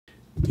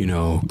You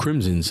know,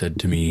 Crimson said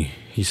to me,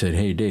 he said,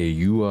 "Hey, Day,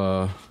 you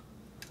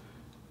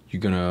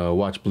gonna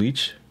watch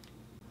Bleach?"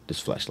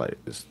 This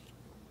flashlight's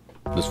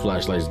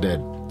dead.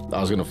 I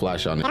was gonna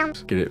flash on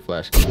it. Get it,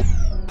 flash.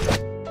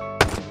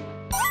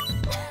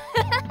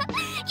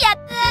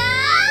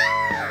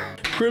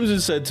 Crimson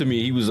said to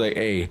me, he was like,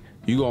 "Hey,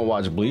 you gonna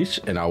watch Bleach?"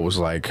 And I was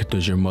like,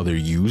 "Does your mother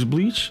use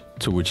bleach?"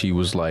 To which he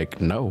was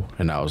like, "No."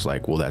 And I was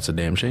like, "Well, that's a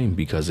damn shame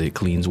because it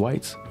cleans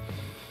whites."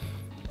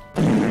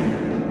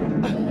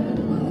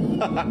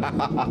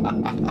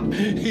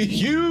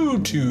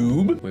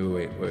 YouTube.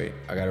 Wait.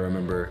 I gotta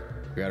remember.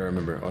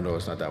 Oh no,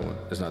 it's not that one.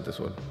 It's not this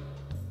one.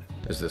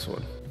 It's this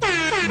one.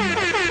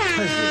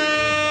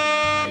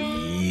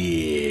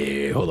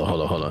 Yeah. Hold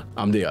on.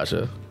 I'm the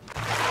Asha.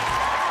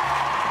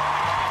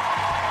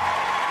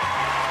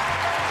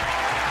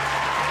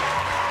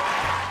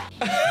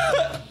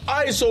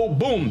 So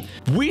boom,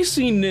 we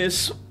seen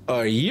this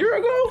a year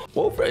ago,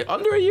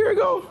 under a year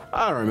ago.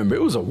 I don't remember.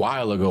 It was a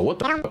while ago. What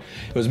the f?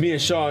 It was me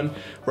and Sean.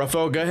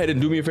 Raphael, go ahead and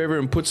do me a favor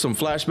and put some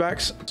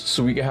flashbacks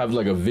so we can have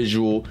like a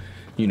visual,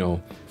 you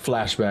know,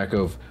 flashback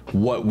of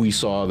what we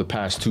saw the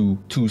past two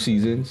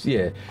seasons.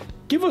 Yeah,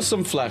 give us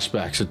some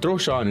flashbacks and throw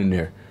Sean in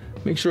there.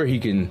 Make sure he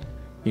can,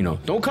 you know,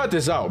 don't cut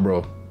this out,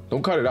 bro.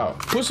 Don't cut it out.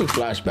 Put some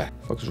flashback.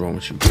 What the fuck is wrong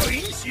with you?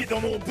 You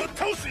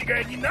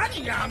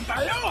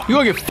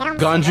gonna get fucked,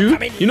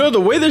 Ganju? You know,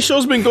 the way this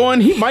show's been going,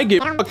 he might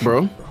get fucked,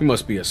 bro. He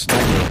must be a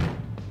sniper.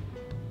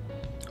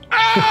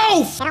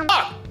 Ow!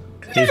 Fuck!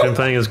 He's been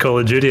playing his Call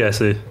of Duty, I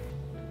see.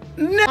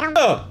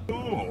 Nigga!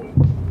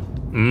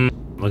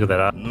 Look at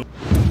that.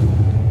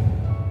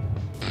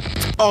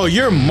 Oh,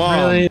 your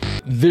mom. Really?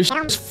 This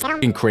is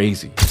fucking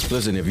crazy.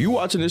 Listen, if you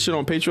watching this shit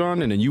on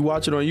Patreon and then you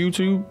watch it on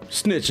YouTube,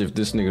 snitch if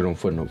this nigga don't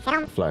put no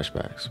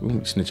flashbacks. We gonna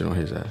be snitching on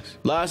his ass.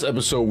 Last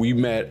episode, we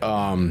met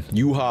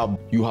yhwach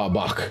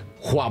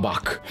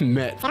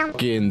met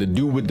fucking the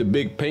dude with the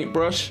big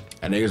paintbrush,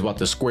 and they was about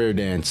to square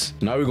dance.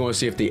 Now we're gonna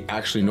see if they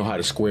actually know how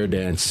to square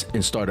dance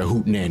and start a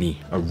hootenanny,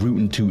 a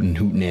rootin' tootin'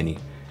 hootenanny,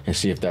 and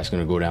see if that's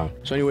gonna go down.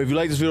 So anyway, if you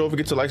like this video, don't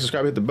forget to like,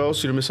 subscribe, hit the bell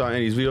so you don't miss out on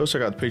any of these videos.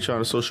 Check out the Patreon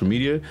and social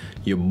media.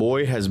 Your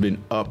boy has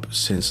been up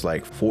since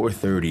like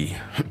 4:30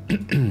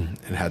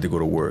 and had to go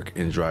to work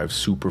and drive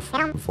super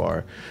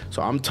far.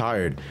 So I'm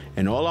tired,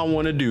 and all I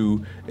wanna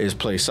do is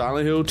play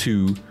Silent Hill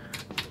 2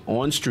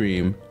 on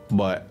stream,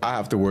 but I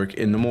have to work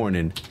in the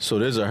morning. So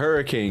there's a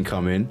hurricane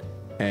coming,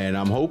 and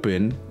I'm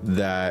hoping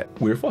that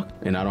we're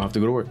fucked and I don't have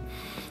to go to work.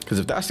 Because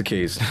if that's the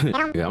case,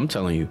 yeah, I'm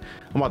telling you,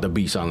 I'm about to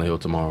beat Silent Hill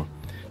tomorrow.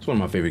 It's one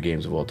of my favorite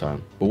games of all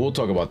time, but we'll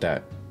talk about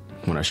that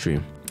when I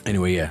stream.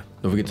 Anyway, yeah,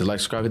 don't forget to like,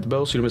 subscribe, hit the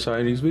bell so you don't miss out on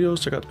any of these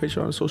videos. Check out the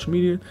Patreon and social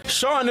media.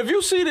 Sean, if you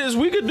see this,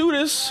 we could do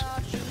this.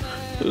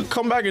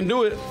 Come back and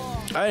do it.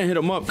 I didn't hit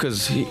him up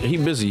because he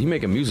busy. He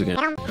making music.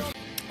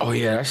 Oh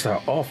yeah, that's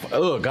not off.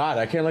 Oh God,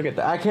 I can't look at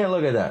that. I can't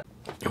look at that.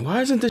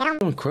 Why isn't this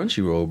on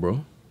Crunchyroll,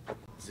 bro?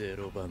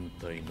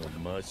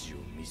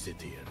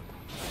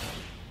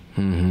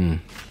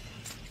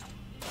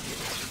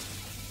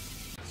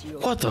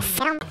 What the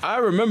fuck? I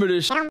remember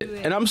this shit,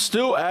 and I'm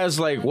still as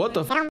like, what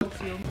the fuck?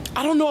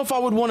 I don't know if I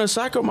would want to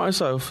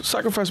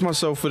sacrifice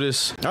myself for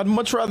this. I'd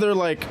much rather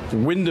like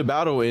win the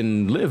battle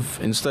and live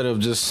instead of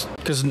just,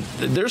 because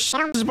there's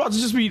shit is about to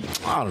just be,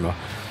 I don't know.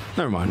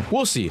 Never mind.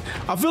 We'll see.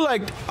 I feel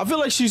like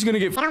she's gonna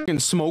get fucking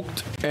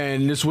smoked,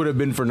 and this would have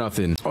been for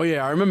nothing. Oh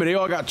yeah, I remember they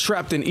all got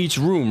trapped in each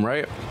room,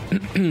 right?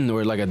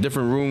 Or like a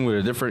different room with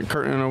a different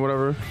curtain or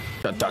whatever.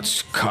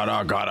 That's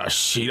kara gara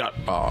shira.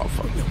 Oh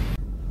fuck.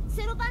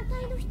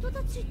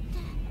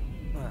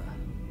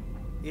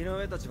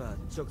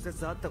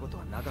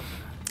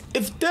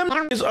 If them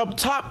niggas up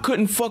top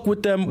couldn't fuck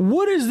with them,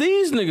 what is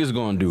these niggas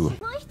gonna do?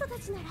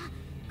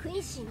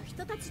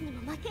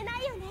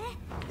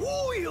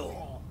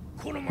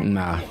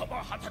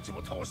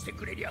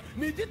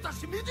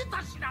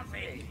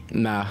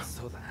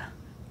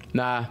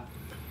 Nah.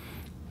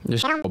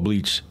 This shit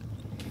Bleach.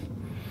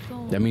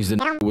 That means the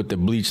nigga with the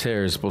bleached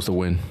hair is supposed to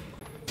win.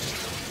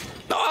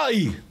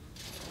 Aye!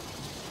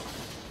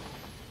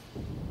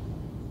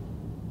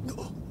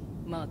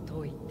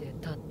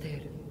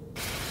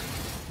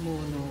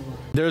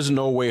 There's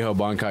no way her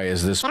bankai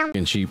is this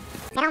fucking cheap.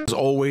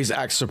 Always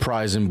act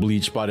surprised and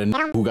Bleach by the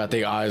who got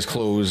their eyes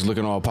closed,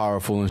 looking all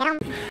powerful and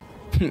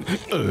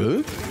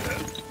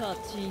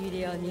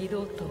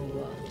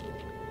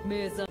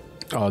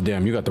Oh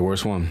damn, you got the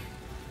worst one.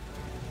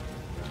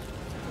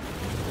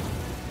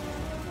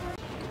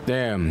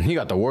 Damn, he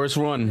got the worst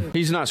one.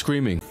 He's not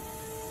screaming.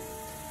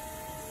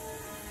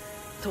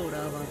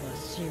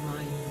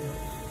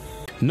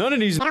 None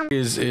of these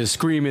is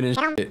screaming and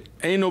shit.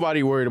 Ain't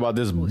nobody worried about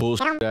this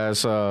bullshit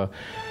ass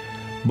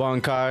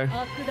bankai.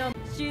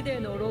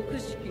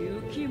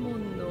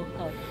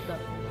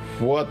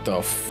 What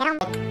the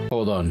fuck?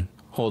 Hold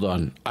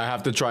on. I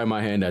have to try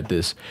my hand at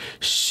this.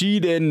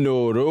 Shiden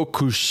no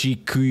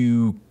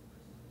rokushiku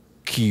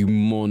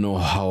kimono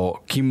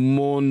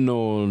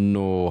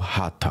no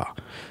hata.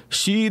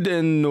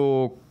 Shiden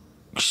no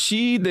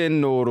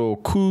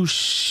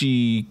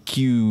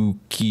rokushiku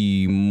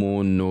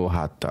kimono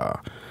hata.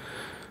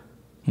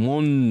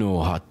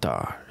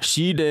 Monohata.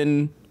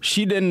 Shiden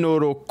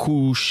noro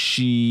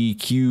kushi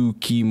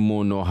kyuki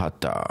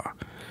monohata.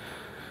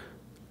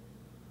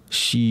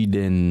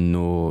 Shiden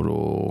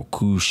noro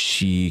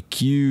kushi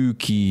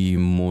kyuki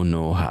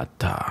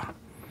monohata.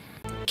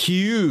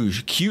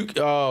 Cute.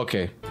 Oh,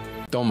 okay.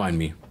 Don't mind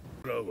me.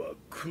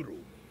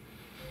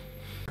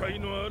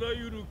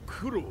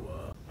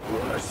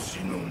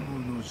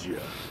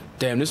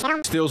 Damn, this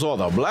steals all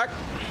the black?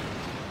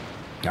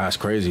 That's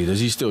crazy. Does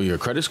he steal your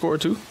credit score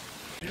too?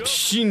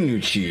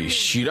 Shinuchi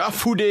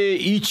Shirafude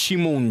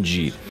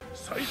Ichimonji.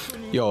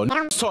 Yo,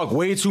 let's talk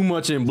way too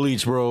much in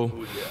Bleach, bro.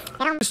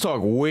 Let's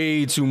talk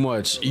way too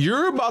much.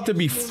 You're about to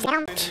be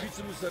fucked.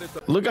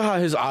 Look at how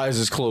his eyes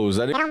is closed.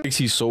 That nigga thinks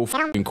he's so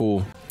fucking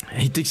cool.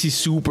 He thinks he's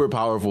super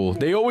powerful.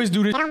 They always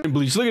do this in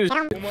Bleach. Look at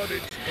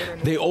this.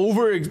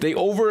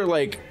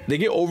 They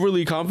get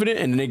overly confident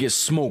and then they get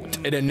smoked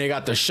and then they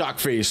got the shock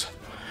face.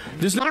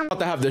 This nigga about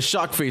to have the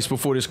shock face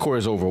before this core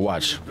is over.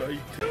 Watch.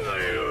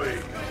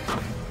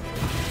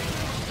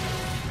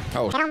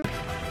 Oh.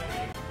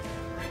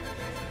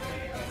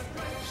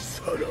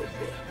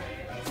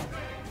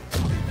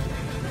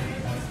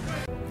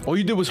 All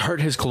you did was hurt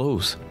his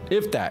clothes.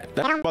 If that.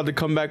 That's about to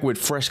come back with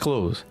fresh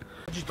clothes.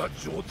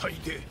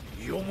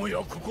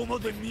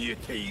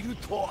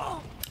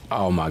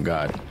 Oh my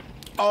god.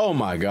 Oh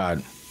my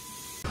god.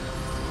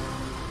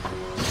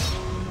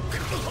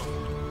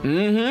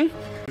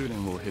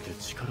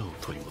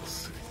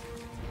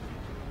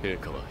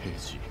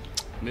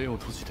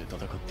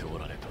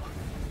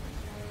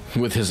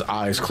 With his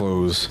eyes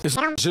closed. It's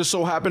just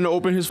so happened to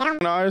open his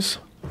fucking eyes?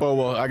 Oh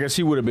well, I guess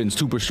he would have been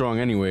super strong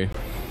anyway.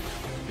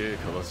 He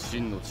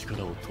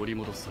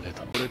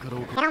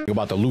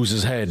about to lose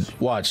his head.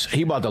 Watch.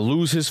 He about to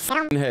lose his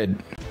fucking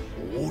head.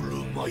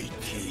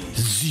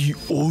 The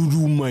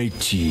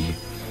Almighty.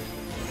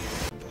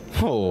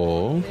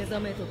 Oh.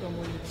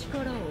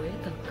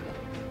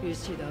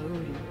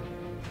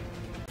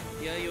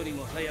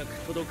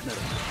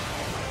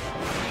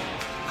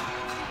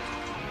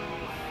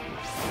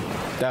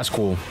 That's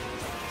cool.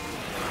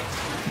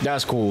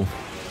 That's cool.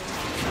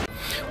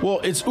 Well,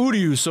 it's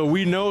Uryu, so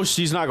we know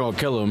she's not gonna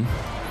kill him.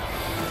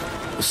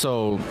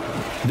 So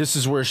this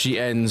is where she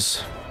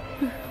ends.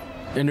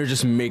 And they're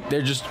just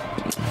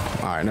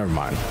all right, never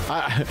mind.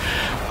 I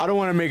don't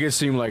want to make it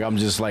seem like I'm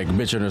just like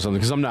bitching or something,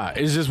 because I'm not.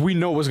 It's just we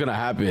know what's gonna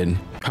happen.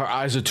 Her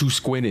eyes are too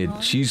squinted.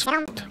 She's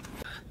fucked.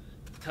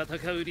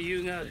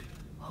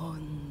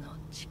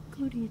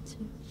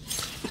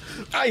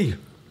 Aye.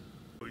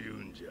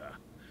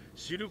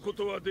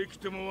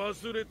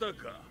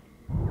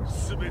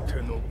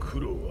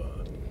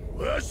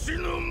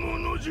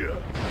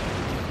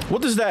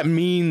 What does that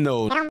mean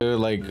though?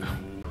 Like,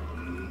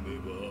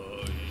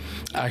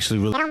 actually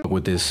really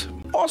with this.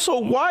 Also,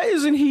 why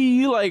isn't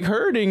he like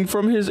hurting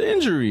from his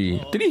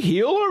injury? Did he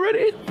heal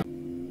already?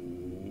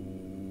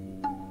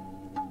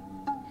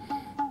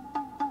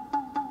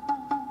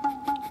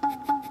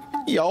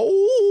 Yo.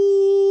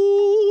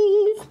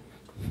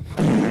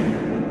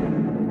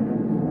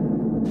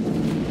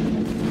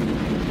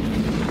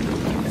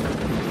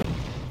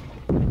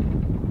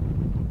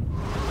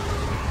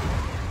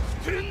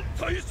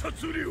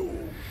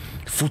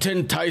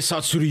 Futen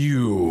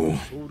Taisatsuryu.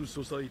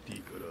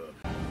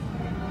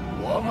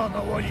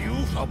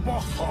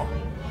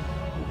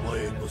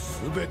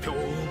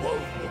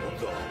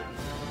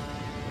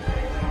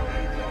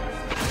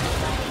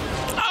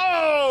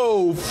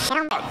 Oh,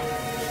 fuck.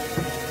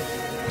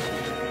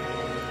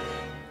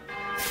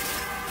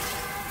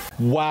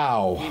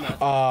 Wow.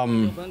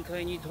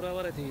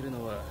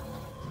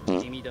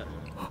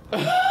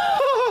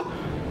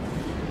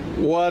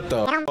 What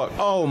the fuck?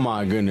 Oh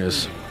my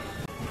goodness.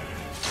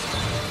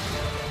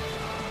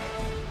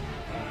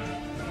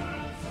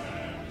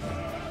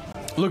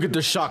 Look at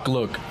the shock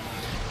look.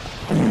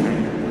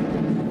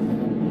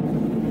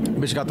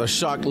 Bitch got the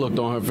shock look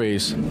on her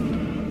face.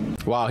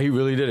 Wow, he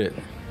really did it.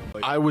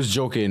 I was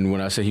joking when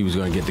I said he was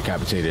gonna get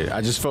decapitated.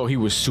 I just felt he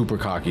was super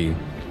cocky.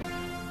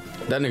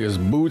 That nigga's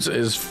boots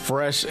is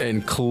fresh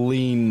and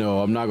clean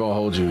though. I'm not gonna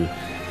hold you.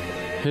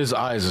 His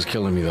eyes is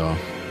killing me though.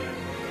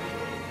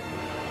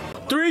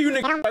 3 of you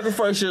niggas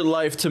sacrifice your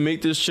life to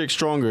make this chick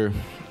stronger,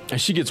 and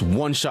she gets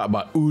one shot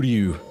by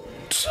Uryu.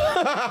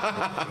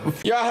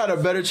 Y'all had a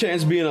better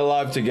chance being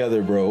alive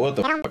together, bro. What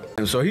the fuck?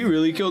 And so he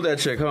really killed that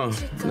chick, huh?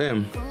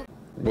 Damn.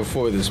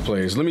 Before this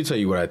plays, let me tell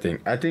you what I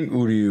think. I think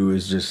Uryu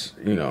is just,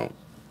 you know,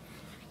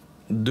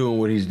 doing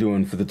what he's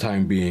doing for the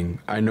time being.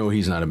 I know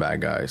he's not a bad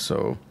guy,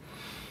 so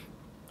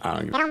I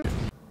don't give a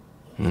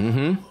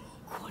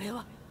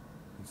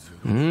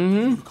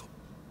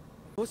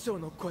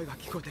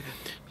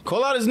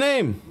Call out his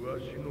name.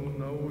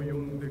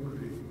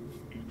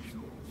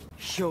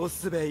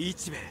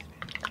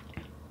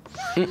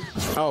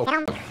 Oh.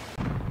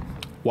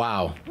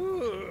 Wow.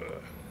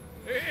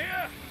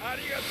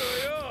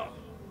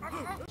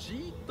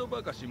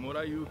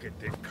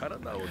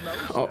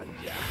 Oh.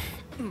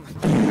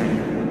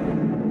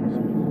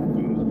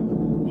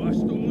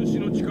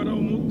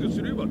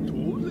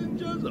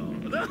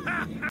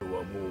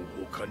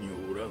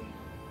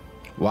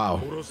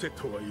 Wow.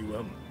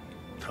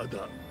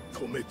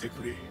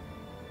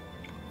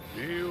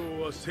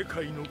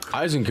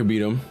 Aizen could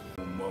beat him.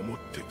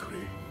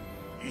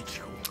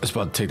 It's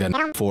about to take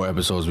that 4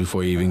 episodes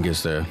before he even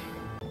gets there.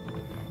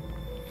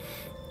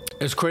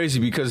 It's crazy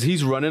because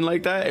he's running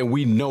like that and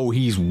we know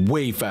he's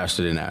way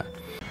faster than that.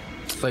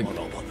 It's like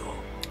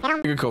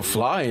he could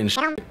fly and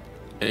shit.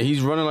 And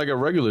he's running like a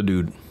regular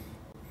dude.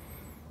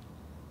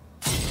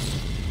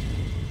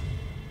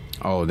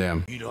 Oh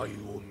damn.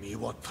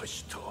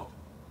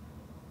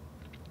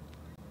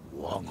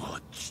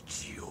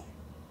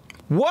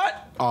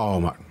 What? Oh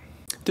my.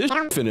 This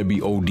finna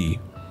be OD.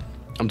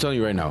 I'm telling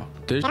you right now.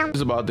 This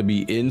is about to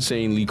be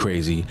insanely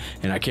crazy.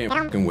 And I can't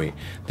fucking wait.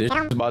 This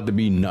is about to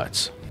be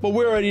nuts. But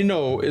we already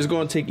know it's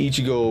gonna take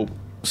Ichigo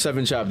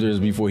 7 chapters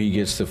before he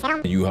gets to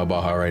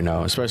yhwach right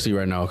now. Especially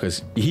right now.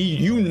 Because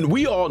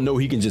we all know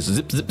he can just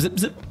zip, zip, zip,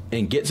 zip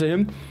and get to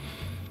him.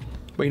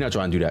 But he's not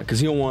trying to do that. Because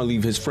he don't want to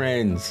leave his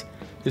friends.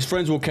 His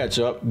friends will catch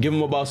up. Give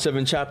him about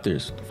 7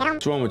 chapters.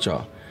 What's wrong with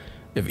y'all?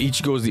 If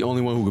Ichigo is the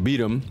only one who could beat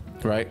him,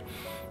 right?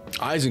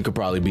 Aizen could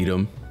probably beat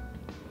him.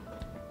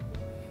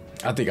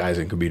 I think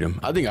Aizen could beat him.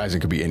 I think Aizen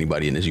could beat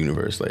anybody in this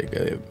universe. Like,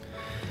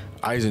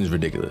 Aizen's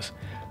ridiculous.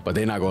 But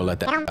they're not going to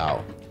let that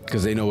out.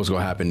 Because they know what's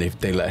going to happen if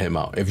they let him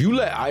out. If you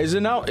let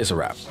Aizen out, it's a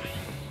wrap.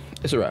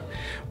 It's a wrap.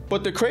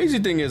 But the crazy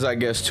thing is, I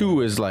guess,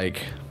 too, is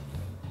like,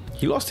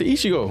 he lost to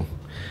Ichigo.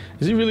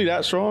 Is he really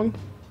that strong?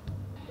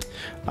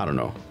 I don't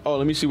know. Oh,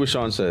 let me see what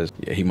Sean says.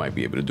 Yeah, he might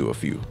be able to do a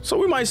few. So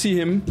we might see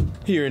him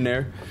here and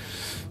there.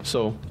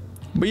 So,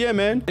 but yeah,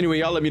 man. Anyway,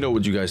 y'all let me know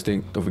what you guys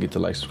think. Don't forget to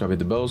like, subscribe, hit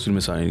the bell so you don't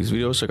miss out on any of these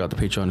videos. Check out the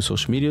Patreon and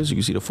social medias. You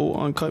can see the full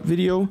uncut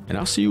video. And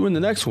I'll see you in the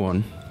next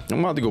one. I'm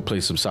about to go play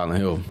some Silent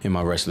Hill in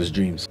my restless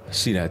dreams.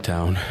 See that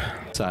town.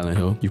 Silent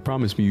Hill. You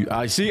promised me.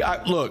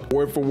 Look,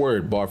 word for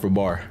word, bar for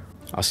bar.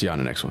 I'll see y'all in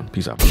the next one.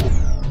 Peace out.